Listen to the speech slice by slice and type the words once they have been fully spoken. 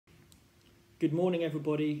Good morning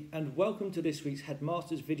everybody and welcome to this week's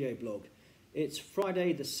Headmasters video blog. It's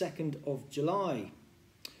Friday the 2nd of July.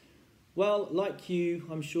 Well, like you,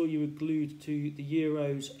 I'm sure you were glued to the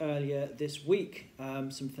Euros earlier this week.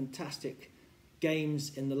 Some fantastic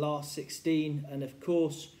games in the last 16 and of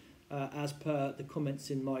course, as per the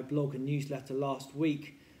comments in my blog and newsletter last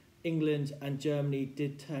week, England and Germany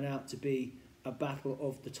did turn out to be a battle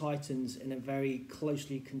of the titans in a very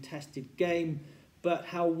closely contested game. But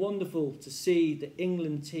how wonderful to see the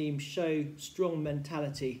England team show strong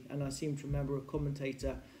mentality. And I seem to remember a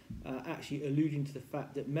commentator actually alluding to the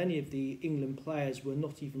fact that many of the England players were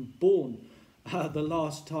not even born the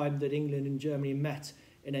last time that England and Germany met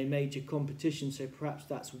in a major competition. So perhaps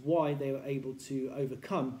that's why they were able to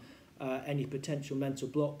overcome any potential mental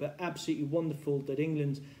block. But absolutely wonderful that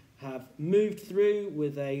England have moved through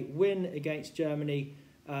with a win against Germany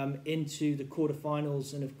into the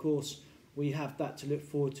quarterfinals. And of course, we have that to look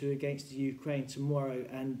forward to against the Ukraine tomorrow,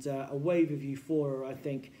 and a wave of euphoria, I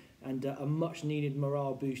think, and a much needed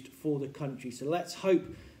morale boost for the country. So let's hope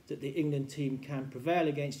that the England team can prevail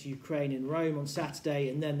against Ukraine in Rome on Saturday,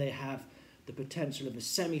 and then they have the potential of a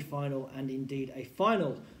semi-final and indeed a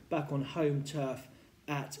final back on home turf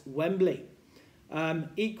at Wembley.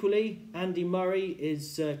 Equally, Andy Murray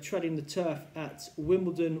is treading the turf at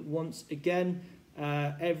Wimbledon once again.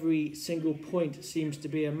 Every single point seems to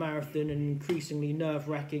be a marathon and increasingly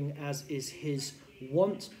nerve-wracking, as is his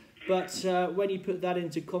want. But when you put that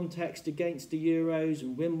into context against the Euros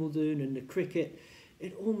and Wimbledon and the cricket,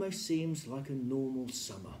 it almost seems like a normal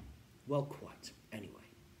summer. Well, quite, anyway.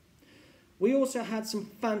 We also had some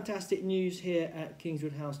fantastic news here at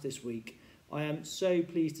Kingswood House this week. I am so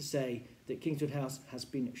pleased to say that Kingswood House has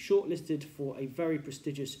been shortlisted for a very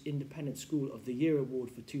prestigious Independent School of the Year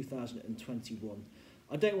award for 2021.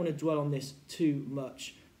 I don't want to dwell on this too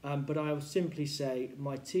much, but I will simply say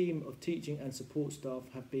my team of teaching and support staff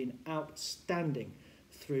have been outstanding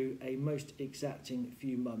through a most exacting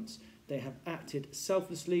few months. They have acted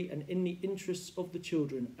selflessly and in the interests of the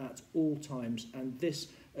children at all times, and this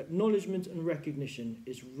acknowledgement and recognition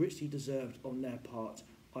is richly deserved on their part.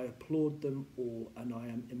 I applaud them all and I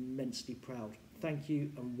am immensely proud. Thank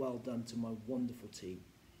you and well done to my wonderful team.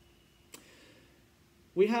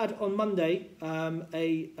 We had on Monday an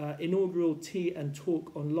inaugural tea and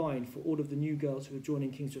talk online for all of the new girls who are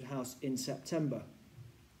joining Kingswood House in September.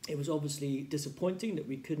 It was obviously disappointing that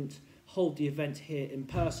we couldn't hold the event here in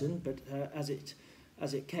person, but as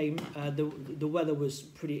it came, the weather was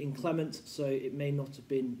pretty inclement, so it may not have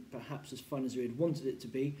been perhaps as fun as we had wanted it to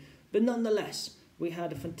be, but nonetheless, we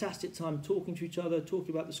had a fantastic time talking to each other,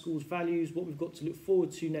 talking about the school's values, what we've got to look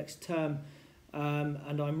forward to next term,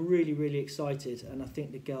 and I'm really, really excited, and I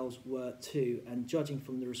think the girls were too. And judging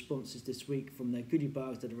from the responses this week from their goodie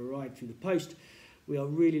bags that have arrived through the post, we are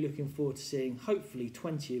really looking forward to seeing hopefully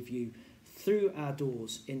 20 of you through our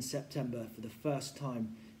doors in September for the first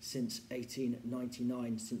time since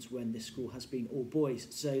 1899, since when this school has been all boys.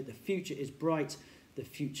 So the future is bright. The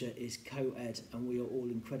future is co-ed, and we are all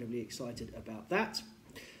incredibly excited about that.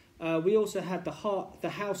 We also had the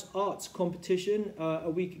House Arts competition a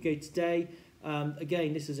week ago today.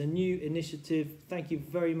 Again, this is a new initiative. Thank you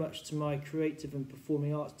very much to my creative and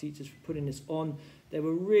performing arts teachers for putting this on. They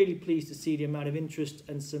were really pleased to see the amount of interest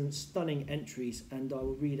and some stunning entries, and I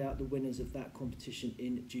will read out the winners of that competition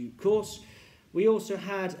in due course. We also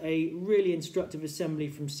had a really instructive assembly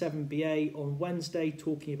from 7BA on Wednesday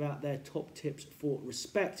talking about their top tips for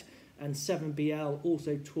respect, and 7BL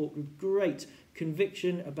also talked with great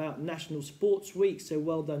conviction about National Sports Week, so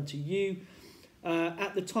well done to you.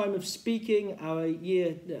 At the time of speaking, our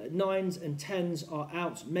year 9s and 10s are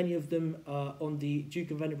out, many of them on the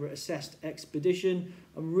Duke of Edinburgh assessed expedition.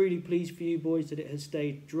 I'm really pleased for you boys that it has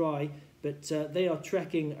stayed dry, but they are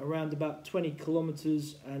trekking around about 20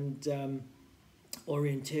 kilometres and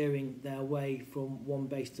orienteering their way from one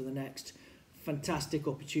base to the next. Fantastic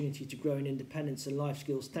opportunity to grow in independence and life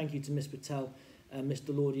skills. Thank you to Miss Patel and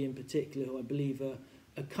Mr. Lordy in particular, who I believe are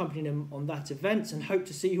accompanying them on that event, and hope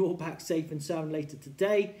to see you all back safe and sound later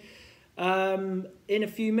today. In a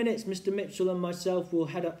few minutes, Mr. Mitchell and myself will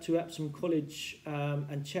head up to Epsom College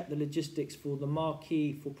and check the logistics for the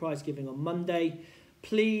marquee for prize giving on Monday.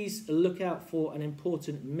 Please look out for an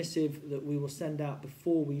important missive that we will send out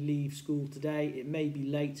before we leave school today. It may be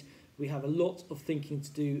late. We have a lot of thinking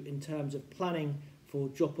to do in terms of planning for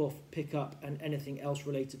drop-off, pick-up and anything else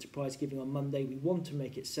related to prize giving on Monday. We want to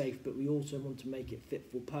make it safe, but we also want to make it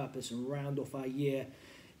fit for purpose and round off our year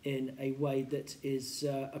in a way that is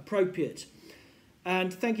appropriate.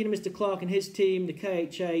 And thank you to Mr. Clark and his team, the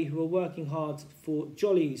KHA, who are working hard for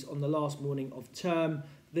jollies on the last morning of term.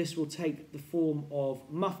 This will take the form of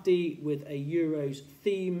mufti with a Euros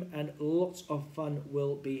theme, and lots of fun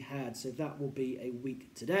will be had. So that will be a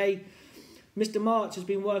week today. Mr. March has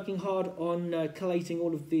been working hard on collating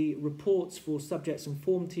all of the reports for subjects and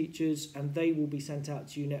form teachers, and they will be sent out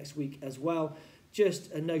to you next week as well.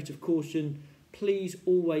 Just a note of caution, please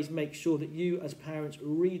always make sure that you as parents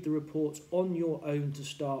read the reports on your own to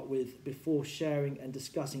start with before sharing and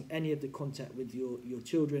discussing any of the content with your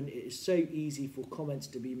children. It is so easy for comments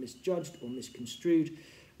to be misjudged or misconstrued.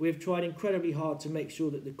 We have tried incredibly hard to make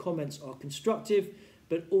sure that the comments are constructive,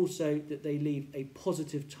 but also that they leave a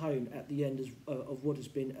positive tone at the end of what has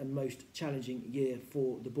been a most challenging year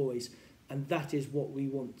for the boys. And that is what we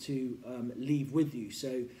want to leave with you.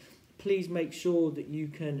 So please make sure that you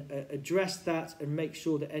can address that and make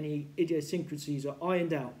sure that any idiosyncrasies are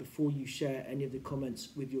ironed out before you share any of the comments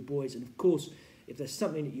with your boys. And of course, if there's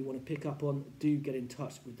something that you want to pick up on, do get in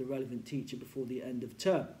touch with the relevant teacher before the end of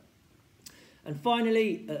term. And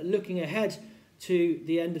finally, looking ahead to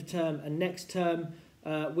the end of term and next term,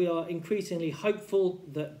 we are increasingly hopeful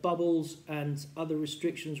that bubbles and other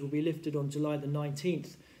restrictions will be lifted on July the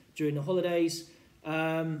 19th during the holidays.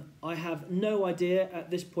 I have no idea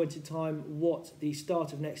at this point in time what the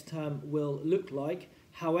start of next term will look like.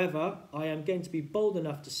 However, I am going to be bold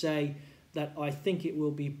enough to say that I think it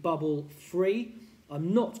will be bubble free.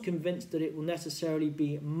 I'm not convinced that it will necessarily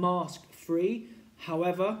be mask free.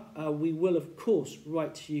 However, we will of course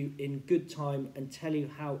write to you in good time and tell you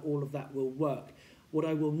how all of that will work. What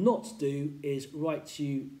I will not do is write to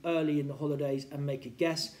you early in the holidays and make a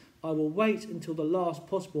guess. I will wait until the last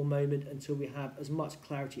possible moment until we have as much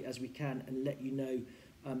clarity as we can and let you know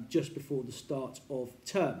just before the start of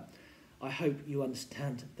term. I hope you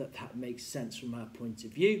understand that that makes sense from our point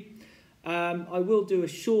of view. I will do a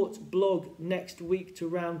short blog next week to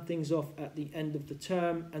round things off at the end of the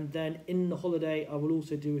term, and then in the holiday I will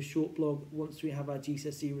also do a short blog once we have our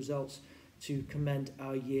GCSE results to commend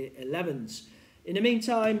our Year 11s. In the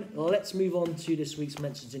meantime, let's move on to this week's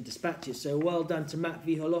mentions and dispatches. So well done to Matt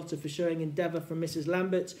V. Holotta for showing endeavour from Mrs.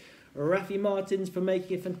 Lambert, Raffi Martins for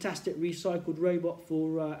making a fantastic recycled robot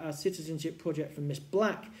for our citizenship project from Miss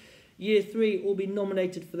Black. Year 3 all be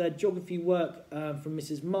nominated for their geography work from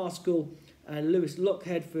Mrs. Marskell, and Lewis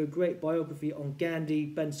Lockhead for a great biography on Gandhi,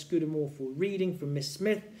 Ben Scudamore for reading from Miss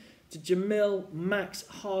Smith, to Jamil, Max,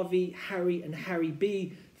 Harvey, Harry and Harry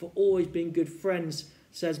B for always being good friends,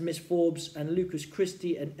 says Miss Forbes, and Lucas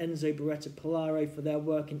Christie and Enzo Beretta Polaro for their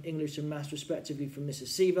work in English and Maths respectively from Mrs.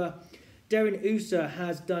 Seaver. Darren Usa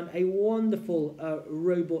has done a wonderful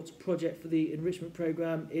robot project for the enrichment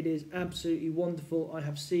programme. It is absolutely wonderful. I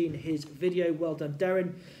have seen his video. Well done,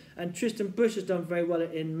 Darren. And Tristan Bush has done very well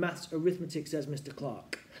in Maths Arithmetic, says Mr.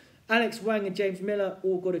 Clark. Alex Wang and James Miller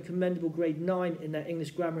all got a commendable grade 9 in their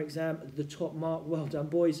English grammar exam, the top mark. Well done,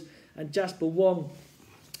 boys. And Jasper Wong,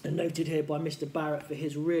 noted here by Mr. Barrett for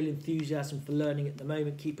his real enthusiasm for learning at the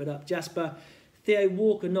moment. Keep it up, Jasper. Theo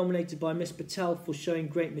Walker nominated by Miss Patel for showing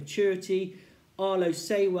great maturity. Arlo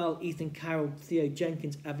Saywell, Ethan Carroll, Theo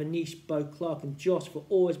Jenkins, Avanish, Bo Clark and Josh for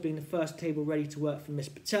always being the first table ready to work for Miss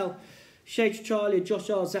Patel. Shades Charlie, Josh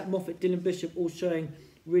R, Zach Moffat, Dylan Bishop all showing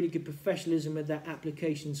really good professionalism with their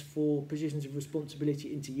applications for positions of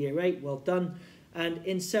responsibility into Year 8. Well done. And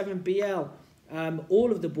in 7BL,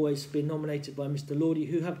 all of the boys have been nominated by Mr. Lordy,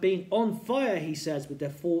 who have been on fire, he says, with their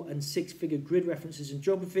 4- and 6-figure grid references in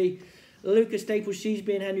geography. Lucas Staples,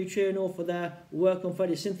 Sheesby and Henry Trianor for their work on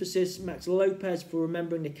photosynthesis. Max Lopez for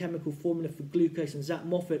remembering the chemical formula for glucose. And Zach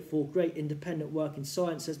Moffat for great independent work in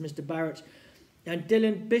science, says Mr. Barrett. And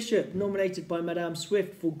Dylan Bishop, nominated by Madame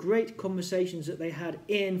Swift for great conversations that they had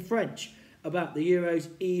in French about the Euros,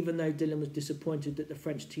 even though Dylan was disappointed that the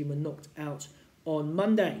French team were knocked out on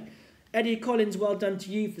Monday. Eddie Collins, well done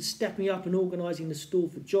to you for stepping up and organising the stall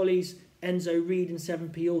for Jollies. Enzo Reid and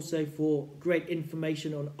 7P also for great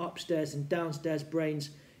information on upstairs and downstairs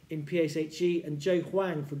brains in PSHE. And Joe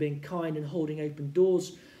Huang for being kind and holding open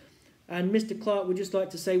doors. And Mr. Clark would just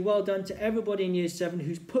like to say well done to everybody in Year 7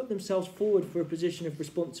 who's put themselves forward for a position of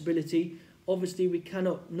responsibility. Obviously, we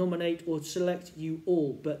cannot nominate or select you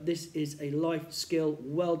all, but this is a life skill.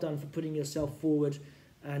 Well done for putting yourself forward.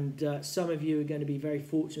 And some of you are going to be very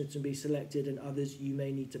fortunate to be selected, and others you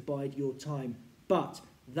may need to bide your time. But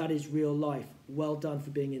that is real life. Well done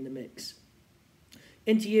for being in the mix.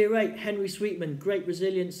 Into Year 8, Henry Sweetman. Great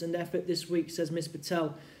resilience and effort this week, says Miss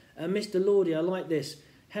Patel. Mr. Lordy, I like this.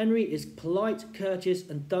 Henry is polite, courteous,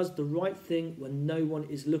 and does the right thing when no one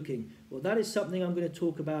is looking. Well, that is something I'm going to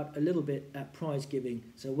talk about a little bit at prize giving.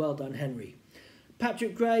 So well done, Henry.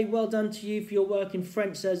 Patrick Gray, well done to you for your work in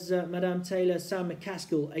French, says Madame Taylor. Sam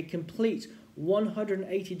McCaskill, a complete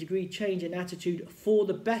 180-degree change in attitude for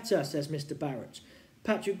the better, says Mr. Barrett.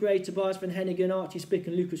 Patrick Gray, Tobias van Hennigan, Archie Spick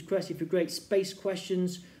and Lucas Cressy for great space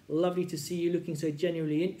questions. Lovely to see you looking so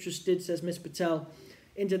genuinely interested, says Miss Patel.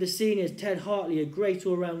 Into the seniors, Ted Hartley, a great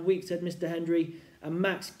all-round week, said Mr. Hendry. And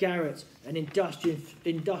Max Garrett, an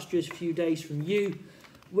industrious few days from you.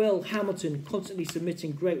 Will Hamilton, constantly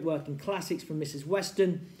submitting great work in classics from Mrs.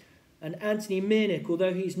 Weston. And Anthony Mirnick,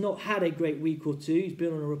 although he's not had a great week or two, he's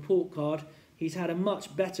been on a report card, he's had a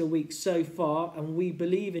much better week so far, and we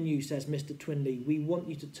believe in you, says Mr. Twinley. We want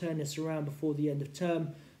you to turn this around before the end of term.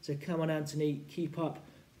 So come on, Anthony, keep up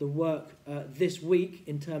the work this week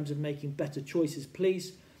in terms of making better choices,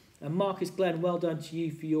 please. And Marcus Glenn, well done to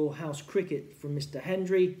you for your house cricket from Mr.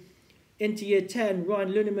 Hendry. Into Year 10,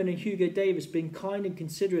 Ryan Luneman and Hugo Davis being kind and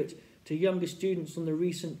considerate to younger students on the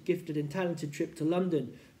recent Gifted and Talented trip to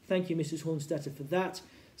London. Thank you, Mrs. Hornstetter, for that.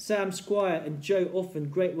 Sam Squire and Joe Offen,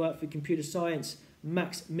 great work for computer science.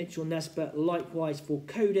 Max Mitchell-Nesbitt, likewise for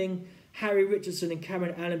coding. Harry Richardson and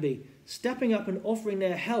Cameron Allenby, stepping up and offering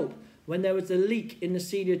their help when there was a leak in the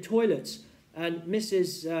senior toilets. And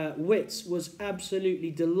Mrs. Witts was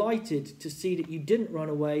absolutely delighted to see that you didn't run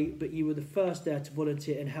away, but you were the first there to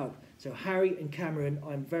volunteer and help. So Harry and Cameron,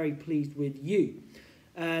 I'm very pleased with you.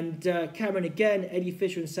 And Cameron again, Eddie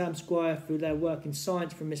Fisher and Sam Squire for their work in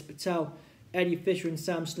science from Miss Patel. Eddie Fisher and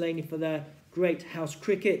Sam Slaney for their great house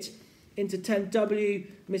cricket. Into 10W,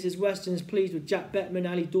 Mrs. Weston is pleased with Jack Bettman,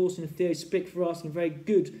 Ali Dawson and Theo Spick for asking very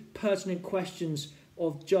good, pertinent questions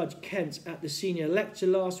of Judge Kent at the senior lecture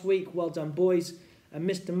last week. Well done, boys. And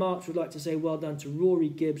Mr. Marks would like to say well done to Rory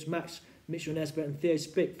Gibbs, Max Mitchell-Nesbitt and Theo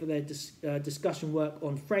Spick for their discussion work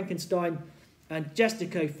on Frankenstein. And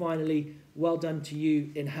Jessica, finally, well done to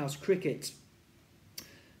you in house cricket.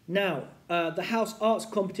 Now, the House Arts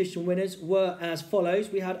competition winners were as follows.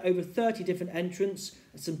 We had over 30 different entrants,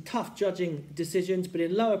 some tough judging decisions, but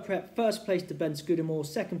in lower prep, first place to Ben Scudamore,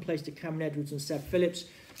 second place to Cameron Edwards and Seb Phillips,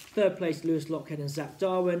 third place Lewis Lockhead and Zach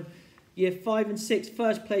Darwin. Year 5 and 6,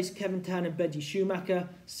 first place Kevin Tan and Benji Schumacher,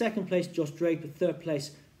 second place Josh Draper, third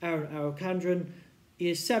place Aaron Arokandran.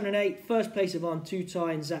 Years 7 and 8, first place Ivan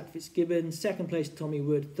Tutai and Zach Fitzgibbon, second place Tommy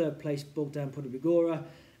Wood, third place Bogdan Podobigora.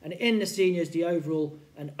 And in the seniors, the overall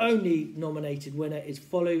and only nominated winner is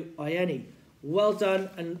Follow Ieni. Well done,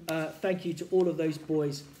 and thank you to all of those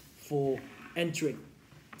boys for entering.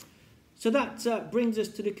 So that brings us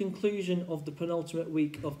to the conclusion of the penultimate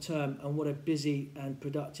week of term, and what a busy and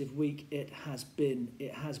productive week it has been.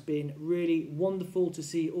 It has been really wonderful to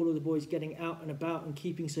see all of the boys getting out and about and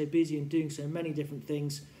keeping so busy and doing so many different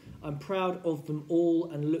things. I'm proud of them all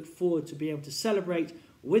and look forward to being able to celebrate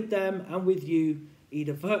with them and with you,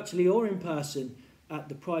 either virtually or in person, at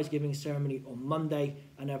the prize giving ceremony on Monday.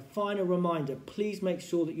 And a final reminder, please make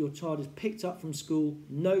sure that your child is picked up from school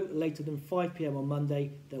no later than 5 p.m. on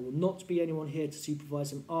Monday. There will not be anyone here to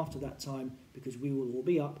supervise them after that time, because we will all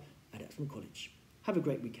be up at Epsom College. Have a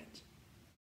great weekend.